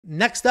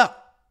Next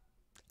up,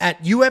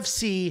 at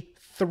UFC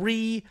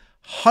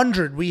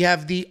 300, we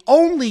have the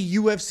only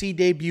UFC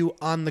debut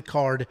on the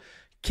card,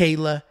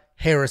 Kayla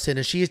Harrison,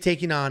 and she is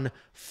taking on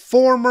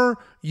former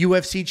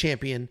UFC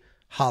champion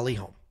Holly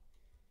Holm.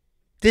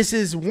 This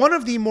is one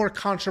of the more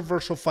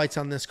controversial fights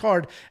on this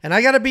card, and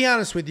I got to be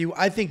honest with you,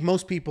 I think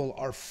most people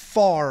are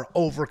far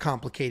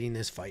overcomplicating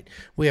this fight.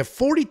 We have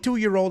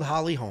 42-year-old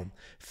Holly Holm,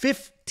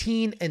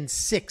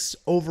 15-6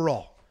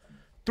 overall,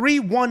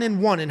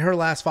 3-1-1 in her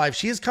last 5.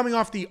 She is coming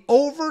off the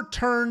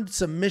overturned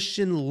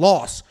submission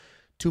loss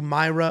to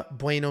Mayra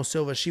Bueno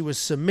Silva. She was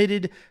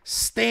submitted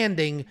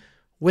standing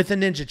with a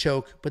ninja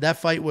choke, but that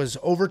fight was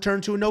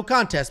overturned to a no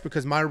contest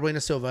because Mayra Bueno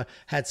Silva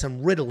had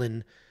some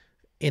Ritalin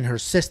in her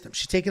system.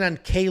 She's taking on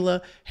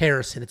Kayla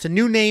Harrison. It's a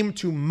new name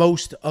to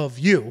most of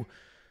you,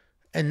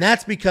 and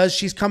that's because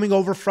she's coming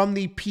over from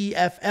the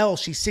PFL.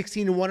 She's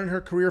 16-1 in her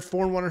career,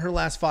 4-1 in her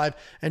last 5,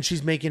 and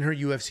she's making her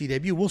UFC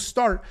debut. We'll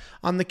start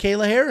on the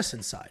Kayla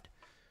Harrison side.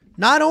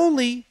 Not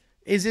only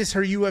is this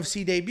her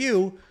UFC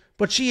debut,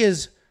 but she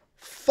is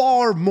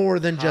far more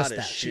than just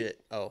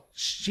that.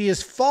 She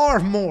is far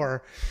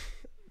more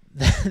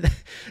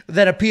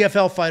than a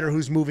PFL fighter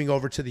who's moving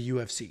over to the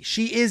UFC.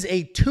 She is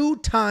a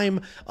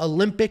 2-time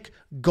Olympic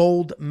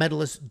gold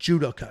medalist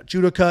judoka.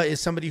 Judoka is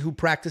somebody who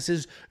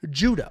practices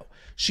judo.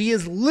 She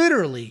is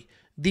literally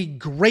the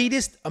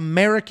greatest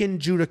American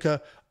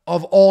judoka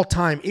of all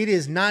time. It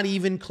is not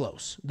even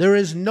close. There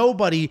is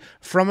nobody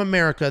from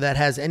America that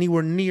has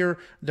anywhere near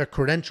the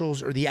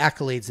credentials or the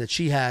accolades that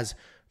she has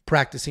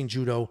practicing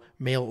judo,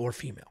 male or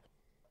female.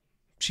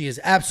 She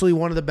is absolutely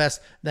one of the best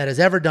that has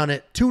ever done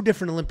it. 2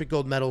 different Olympic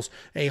gold medals,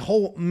 a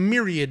whole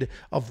myriad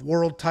of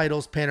world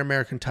titles,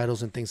 Pan-American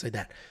titles, and things like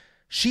that.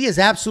 She is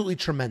absolutely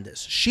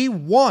tremendous. She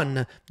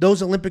won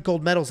those Olympic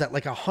gold medals at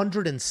like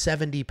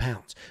 170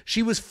 pounds.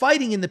 She was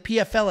fighting in the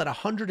PFL at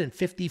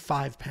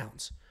 155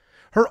 pounds.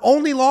 Her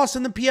only loss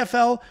in the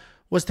PFL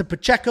was to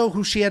Pacheco,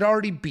 who she had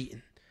already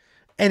beaten.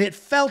 And it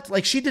felt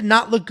like she did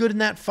not look good in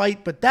that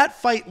fight, but that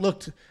fight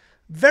looked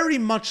very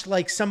much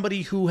like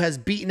somebody who has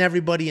beaten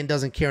everybody and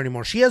doesn't care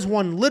anymore. She has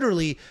won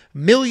literally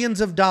millions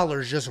of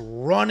dollars just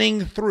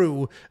running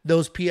through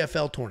those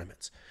PFL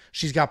tournaments.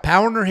 She's got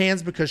power in her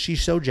hands because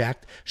she's so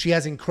jacked. She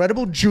has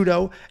incredible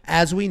judo,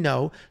 as we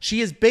know.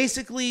 She is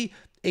basically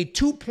a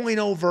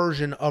 2.0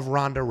 version of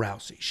Ronda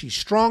Rousey. She's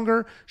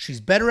stronger. She's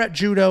better at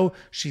judo.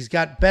 She's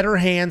got better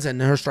hands,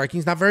 and her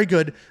striking's not very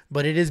good,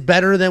 but it is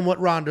better than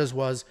what Ronda's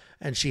was,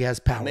 and she has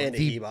power. Amanda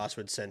Ebos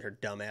would send her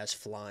dumb ass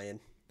flying.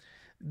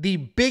 The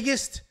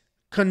biggest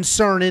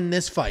concern in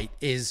this fight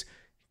is,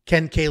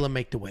 can Kayla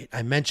make the weight?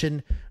 I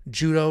mentioned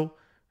judo,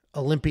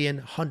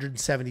 Olympian,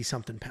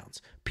 170-something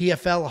pounds.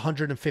 PFL,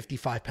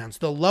 155 pounds.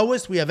 The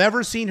lowest we have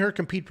ever seen her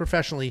compete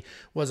professionally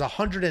was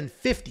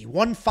 150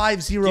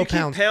 pounds. Do you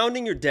keep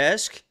pounding your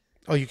desk?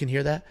 Oh, you can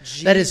hear that?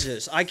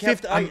 Jesus. That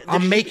is,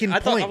 I'm making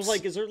points. I was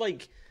like, is there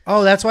like...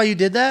 Oh, that's why you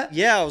did that?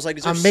 Yeah, I was like,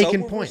 is there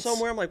making points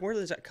somewhere? I'm like, where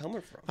is that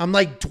coming from? I'm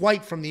like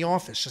Dwight from The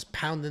Office, just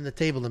pounding the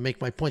table to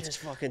make my points. Just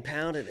fucking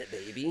pounding it,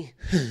 baby.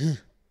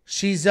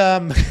 She's,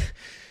 the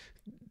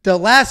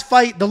last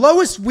fight, the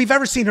lowest we've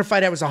ever seen her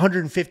fight at was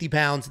 150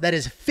 pounds. That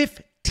is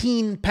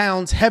 15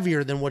 pounds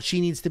heavier than what she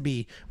needs to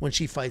be when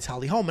she fights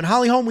Holly Holm. And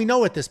Holly Holm, we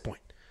know at this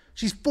point,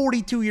 she's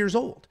 42 years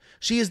old.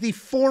 She is the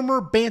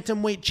former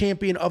bantamweight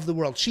champion of the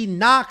world. She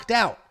knocked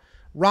out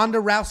Ronda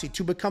Rousey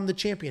to become the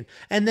champion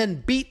and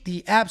then beat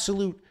the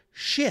absolute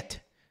shit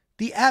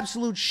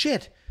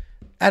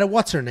out of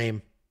what's her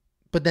name,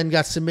 but then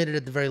got submitted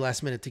at the very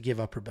last minute to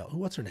give up her belt.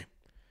 What's her name?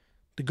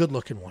 The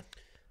good-looking one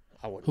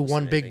who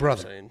won Big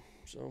Brother.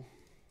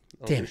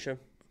 Damn it.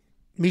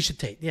 Miesha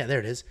Tate. Yeah, there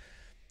it is.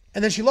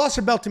 And then she lost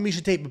her belt to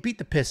Miesha Tate, but beat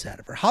the piss out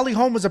of her. Holly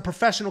Holm was a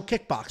professional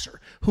kickboxer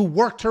who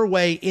worked her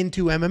way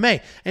into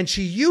MMA. And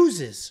she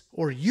uses,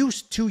 or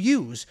used to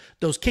use,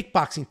 those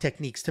kickboxing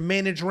techniques to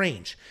manage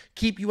range,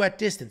 keep you at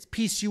distance,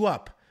 piece you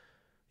up,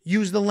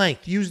 use the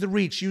length, use the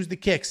reach, use the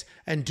kicks,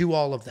 and do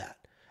all of that.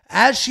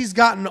 As she's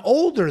gotten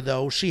older,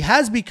 though, she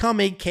has become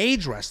a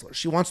cage wrestler.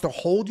 She wants to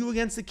hold you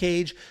against the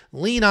cage,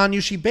 lean on you.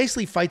 She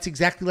basically fights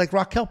exactly like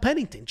Raquel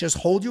Pennington. Just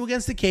hold you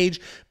against the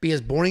cage, be as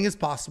boring as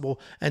possible,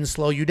 and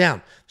slow you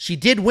down. She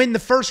did win the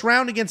first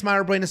round against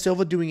Mayra Bueno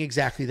Silva doing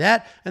exactly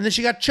that, and then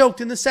she got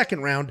choked in the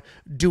second round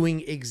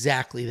doing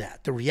exactly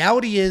that. The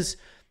reality is,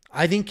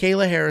 I think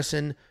Kayla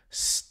Harrison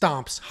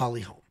stomps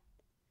Holly Holm.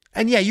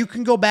 And yeah, you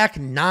can go back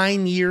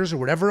 9 years or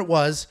whatever it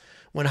was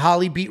when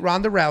Holly beat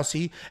Ronda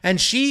Rousey,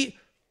 and she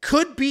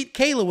could beat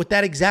Kayla with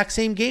that exact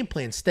same game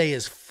plan. Stay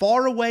as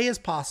far away as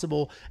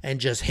possible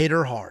and just hit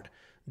her hard.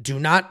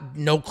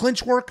 No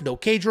clinch work, no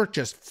cage work,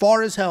 just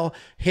far as hell,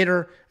 hit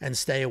her and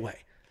stay away.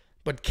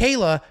 But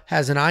Kayla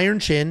has an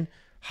iron chin.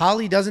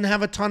 Holly doesn't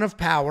have a ton of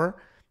power.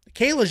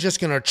 Kayla's just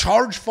going to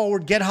charge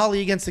forward, get Holly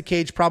against the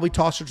cage, probably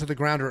toss her to the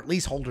ground or at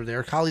least hold her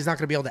there. Holly's not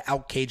going to be able to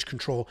out-cage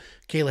control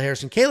Kayla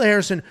Harrison. Kayla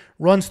Harrison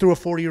runs through a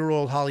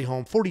 40-year-old Holly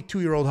Holm,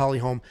 42-year-old Holly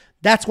Holm.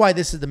 That's why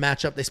this is the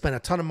matchup. They spent a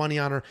ton of money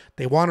on her.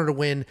 They want her to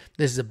win.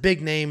 This is a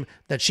big name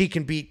that she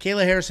can beat.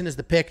 Kayla Harrison is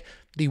the pick.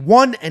 The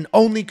one and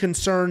only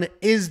concern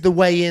is the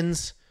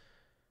weigh-ins.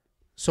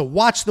 So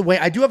watch the weigh.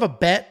 I do have a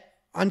bet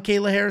on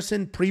Kayla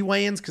Harrison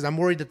pre-weigh-ins because I'm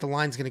worried that the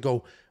line's going to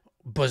go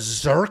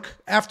berserk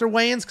after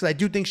weigh-ins because I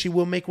do think she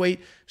will make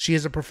weight. She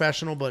is a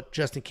professional, but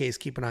just in case,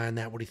 keep an eye on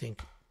that. What do you think,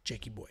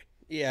 Jakey boy?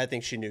 Yeah, I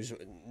think she knows.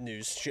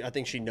 I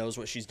think she knows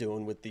what she's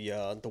doing with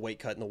the weight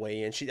cut and the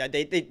weigh in.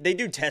 They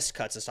do test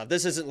cuts and stuff.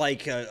 This isn't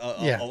like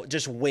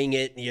just wing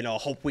it.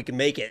 Hope we can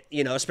make it.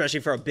 Especially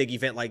for a big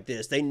event like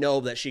this, they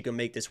know that she can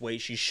make this weight.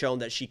 She's shown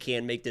that she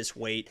can make this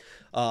weight.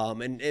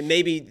 And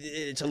maybe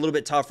it's a little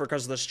bit tougher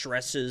because of the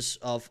stresses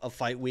of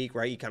fight week,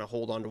 right? You kind of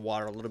hold on to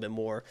water a little bit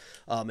more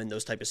in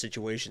those type of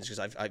situations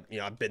because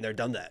I've been there,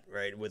 done that,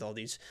 right? With all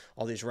these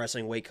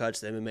wrestling weight cuts,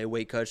 the MMA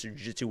weight cuts, the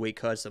jiu-jitsu weight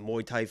cuts, the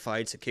Muay Thai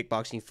fights, the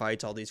kickboxing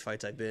fights. All these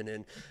fights I've been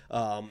in,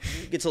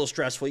 it gets a little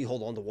stressful. You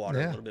hold on to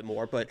water a little bit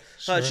more, but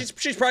she's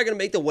probably going to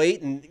make the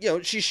weight, and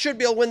she should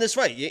be able to win this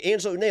fight.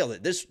 Angelo nailed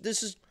it. This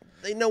is,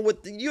 they know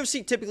what the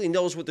UFC typically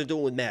knows what they're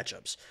doing with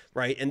matchups,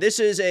 right? And this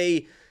is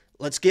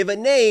let's give a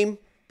name,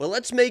 but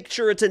let's make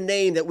sure it's a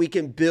name that we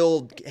can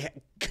build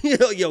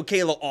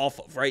Kayla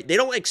off of, right? They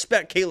don't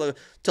expect Kayla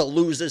to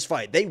lose this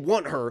fight. They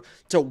want her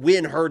to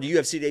win her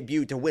UFC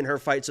debut, to win her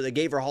fight. So they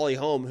gave her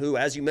Holm, who,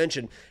 as you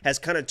mentioned, has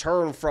kind of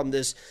turned from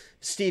this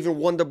Stephen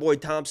Wonderboy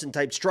Thompson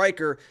type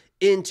striker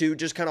into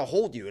just kind of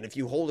hold you. And if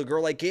you hold a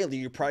girl like Kayla,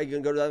 you're probably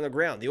going to go down on the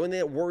ground. The only thing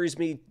that worries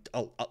me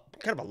kind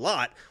of a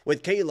lot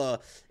with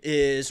Kayla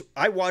is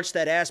I watched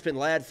that Aspen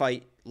Ladd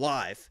fight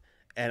live.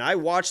 And I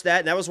watched that,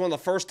 and that was one of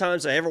the first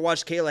times I ever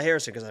watched Kayla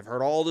Harrison because I've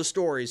heard all the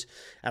stories.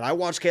 And I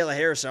watched Kayla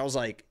Harrison. I was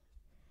like,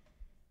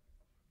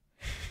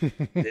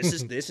 this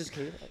is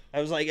Kayla.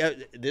 I was like,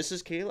 this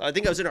is Kayla. I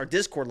think I was in our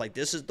Discord like,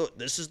 this is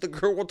the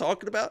girl we're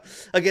talking about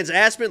against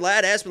Aspen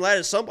Ladd. Aspen Ladd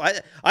is somebody.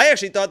 I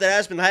actually thought that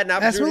Aspen had an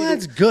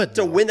opportunity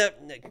to win that.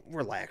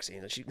 Relax,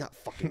 Anna. She's not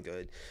fucking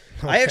good.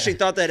 Okay. I actually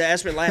thought that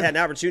Aspen Ladd had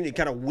an opportunity to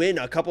kind of win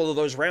a couple of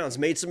those rounds.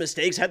 Made some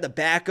mistakes. Had the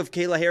back of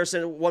Kayla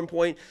Harrison at one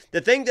point. The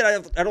thing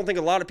that I don't think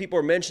a lot of people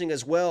are mentioning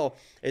as well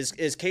is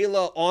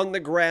Kayla on the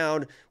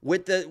ground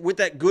with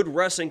that good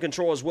wrestling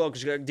control as well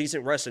because she got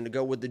decent wrestling to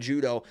go with the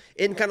judo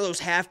in kind of those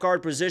half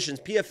guard positions.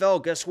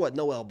 PFL, guess what?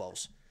 No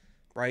elbows,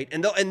 right?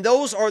 And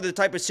those are the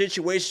type of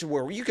situations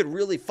where you could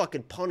really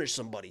fucking punish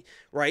somebody,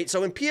 right?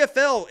 So in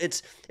PFL,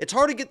 it's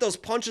hard to get those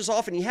punches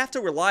off, and you have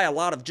to rely a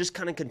lot of just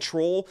kind of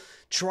control,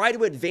 try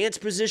to advance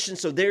position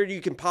so there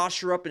you can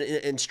posture up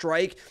and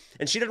strike.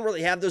 And she doesn't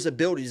really have those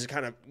abilities to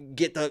kind of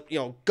get the,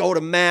 go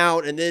to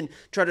mount and then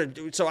try to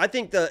do. So I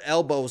think the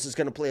elbows is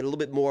going to play a little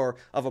bit more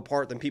of a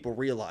part than people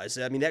realize.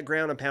 I mean, that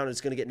ground and pound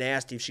is going to get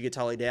nasty if she gets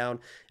Holly down,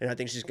 and I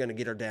think she's going to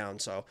get her down.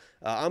 So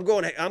I'm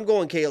going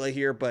Kayla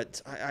here,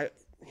 but I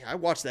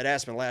watched that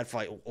Aspen Ladd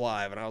fight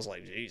live, and I was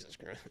like, Jesus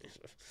Christ.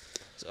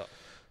 So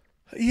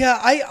yeah,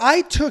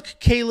 I took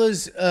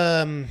Kayla's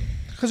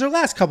because her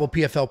last couple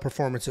PFL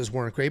performances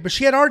weren't great, but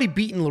she had already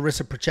beaten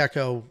Larissa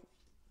Pacheco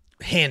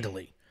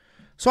handily.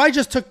 So I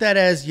just took that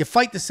as you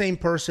fight the same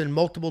person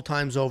multiple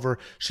times over.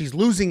 She's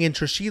losing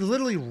interest. She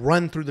literally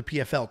run through the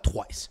PFL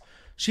twice.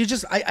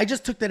 I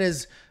just took that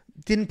as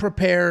didn't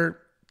prepare,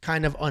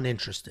 kind of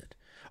uninterested.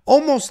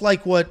 Almost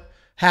like what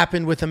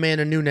happened with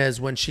Amanda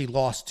Nunes when she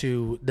lost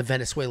to the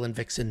Venezuelan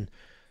Vixen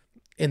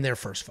in their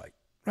first fight.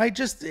 Right?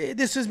 Just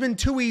this has been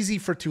too easy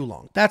for too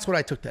long. That's what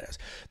I took that as.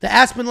 The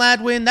Aspen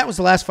Ladd win, that was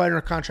the last fight in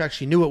her contract.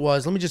 She knew it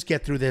was. Let me just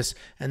get through this,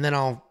 and then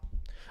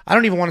I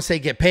don't even want to say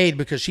get paid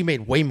because she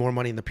made way more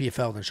money in the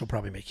PFL than she'll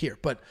probably make here.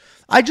 But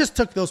I just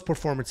took those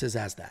performances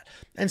as that.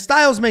 And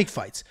styles make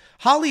fights.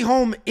 Holly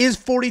Holm is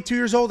 42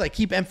 years old. I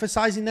keep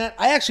emphasizing that.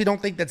 I actually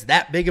don't think that's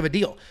that big of a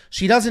deal.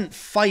 She doesn't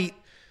fight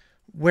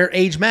where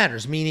age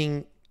matters,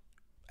 meaning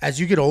as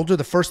you get older,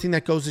 the first thing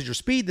that goes is your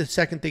speed. The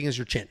second thing is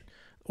your chin,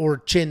 or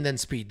chin then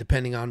speed,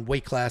 depending on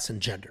weight class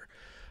and gender.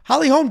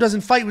 Holly Holm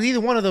doesn't fight with either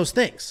one of those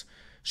things.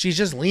 She's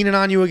just leaning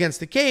on you against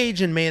the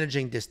cage and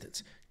managing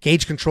distance.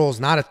 Cage control is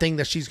not a thing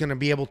that she's going to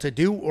be able to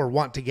do or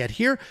want to get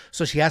here,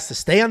 so she has to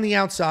stay on the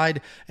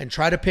outside and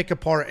try to pick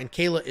apart, and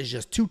Kayla is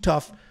just too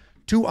tough,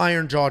 too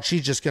iron-jawed.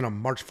 She's just going to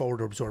march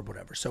forward or absorb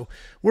whatever. So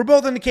we're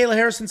both on the Kayla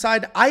Harrison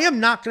side. I am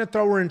not going to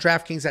throw her in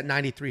DraftKings at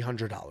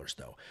 $9,300,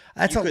 though.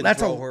 You couldn't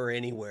throw her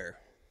anywhere.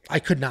 I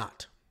could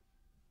not.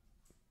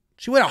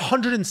 She weighed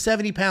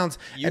 170 pounds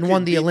and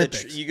won the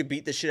Olympics. You could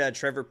beat the shit out of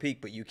Trevor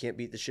Peek, but you can't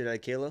beat the shit out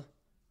of Kayla?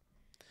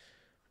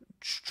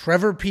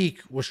 Trevor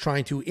Peek was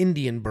trying to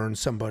Indian burn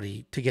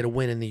somebody to get a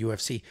win in the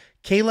UFC.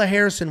 Kayla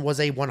Harrison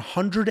was a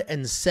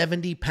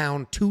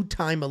 170-pound,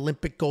 two-time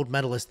Olympic gold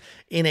medalist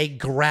in a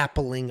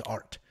grappling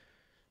art.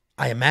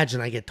 I imagine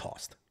I get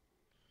tossed.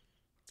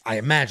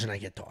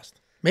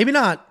 Maybe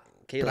not,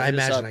 Kayla, but I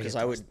imagine I get tossed.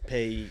 I would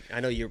pay. I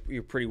know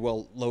you're pretty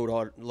well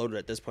loaded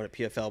at this point at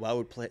PFL, but I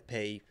would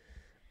pay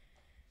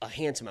a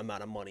handsome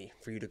amount of money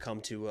for you to come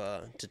to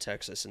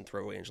Texas and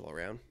throw Angela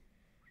around.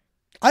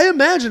 I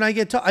imagine I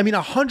get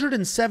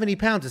 170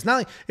 pounds. It's not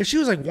like if she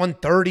was like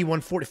 130,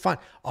 140, fine.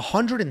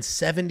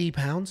 170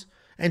 pounds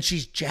and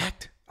she's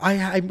jacked.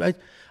 I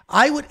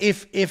would,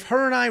 if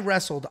her and I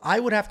wrestled, I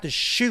would have to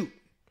shoot.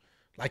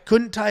 I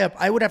couldn't tie up.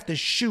 I would have to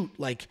shoot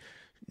like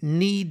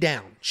knee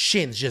down,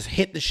 shins, just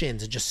hit the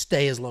shins and just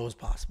stay as low as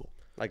possible.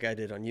 Like I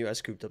did on you, I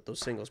scooped up those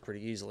singles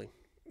pretty easily.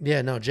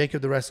 Yeah, no,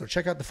 Jacob the Wrestler.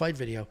 Check out the fight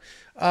video.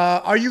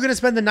 Are you going to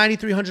spend the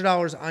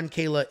 $9,300 on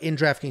Kayla in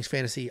DraftKings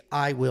Fantasy?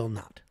 I will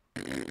not.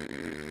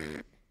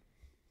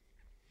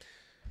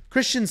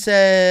 Christian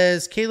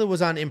says Kayla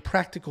was on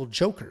Impractical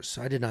Jokers.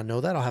 I did not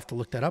know that. I'll have to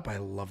look that up. I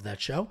love that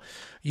show.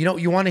 You know,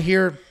 you want to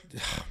hear,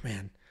 oh,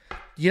 man,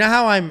 you know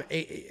how I'm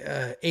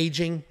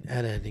aging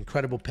at an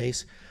incredible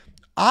pace?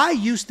 I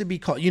used to be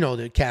called, you know,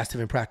 the cast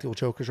of Impractical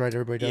Jokers, right?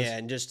 Everybody does. Yeah,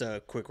 and just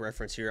a quick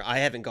reference here. I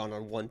haven't gone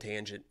on one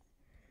tangent.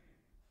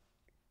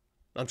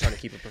 I'm trying to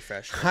keep it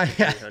professional.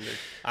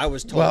 I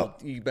was told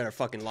you better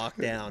fucking lock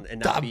down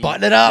and not be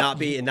button it up, not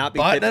be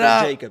typical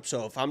Jacob.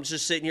 So if I'm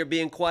just sitting here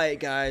being quiet,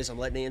 guys, I'm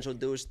letting Angelo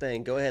do his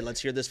thing. Go ahead,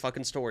 let's hear this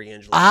fucking story,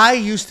 Angelo.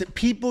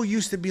 People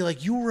used to be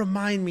like, you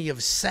remind me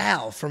of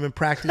Sal from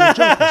Impractical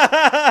Jokers,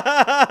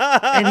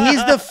 and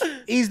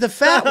he's the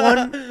fat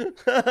one,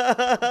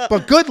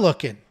 but good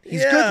looking.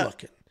 He's good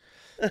looking.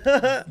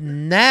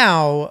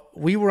 Now,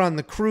 we were on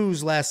the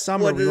cruise last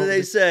summer. What did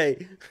they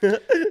say?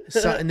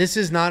 And this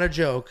is not a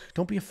joke.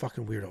 Don't be a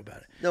fucking weirdo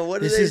about it. No,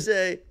 what did they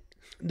say?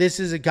 This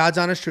is a God's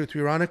honest truth.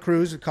 We were on a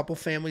cruise. A couple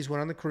families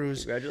went on the cruise.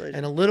 Congratulations.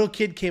 And a little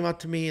kid came up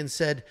to me and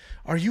said,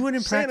 "Are you in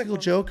Impractical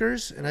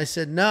Jokers?" And I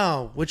said,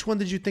 "No. Which one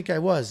did you think I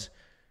was?"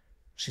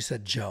 She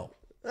said, "Joe."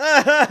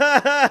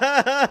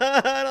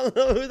 I don't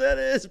know who that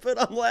is,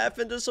 but I'm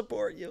laughing to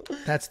support you.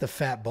 That's the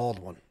fat, bald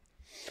one.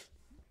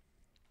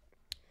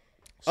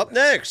 So up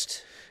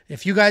next.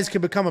 If you guys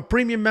could become a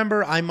premium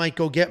member, I might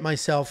go get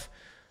myself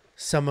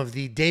some of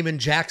the Damon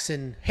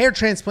Jackson hair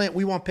transplant.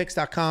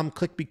 WeWantPicks.com.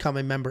 Click Become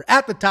a Member.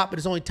 At the top, it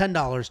is only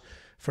 $10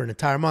 for an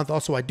entire month.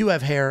 Also, I do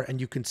have hair,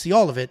 and you can see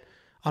all of it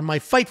on my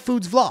Fight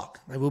Foods vlog.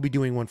 I will be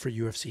doing one for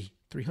UFC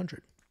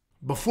 300.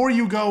 Before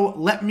you go,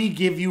 let me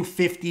give you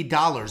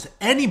 $50.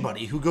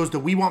 Anybody who goes to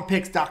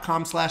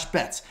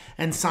WeWantPicks.com/bets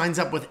and signs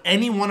up with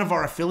any one of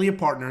our affiliate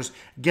partners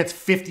gets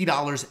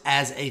 $50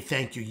 as a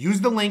thank you.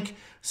 Use the link,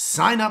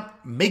 sign up,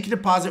 make a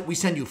deposit. We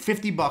send you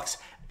 $50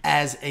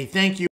 as a thank you.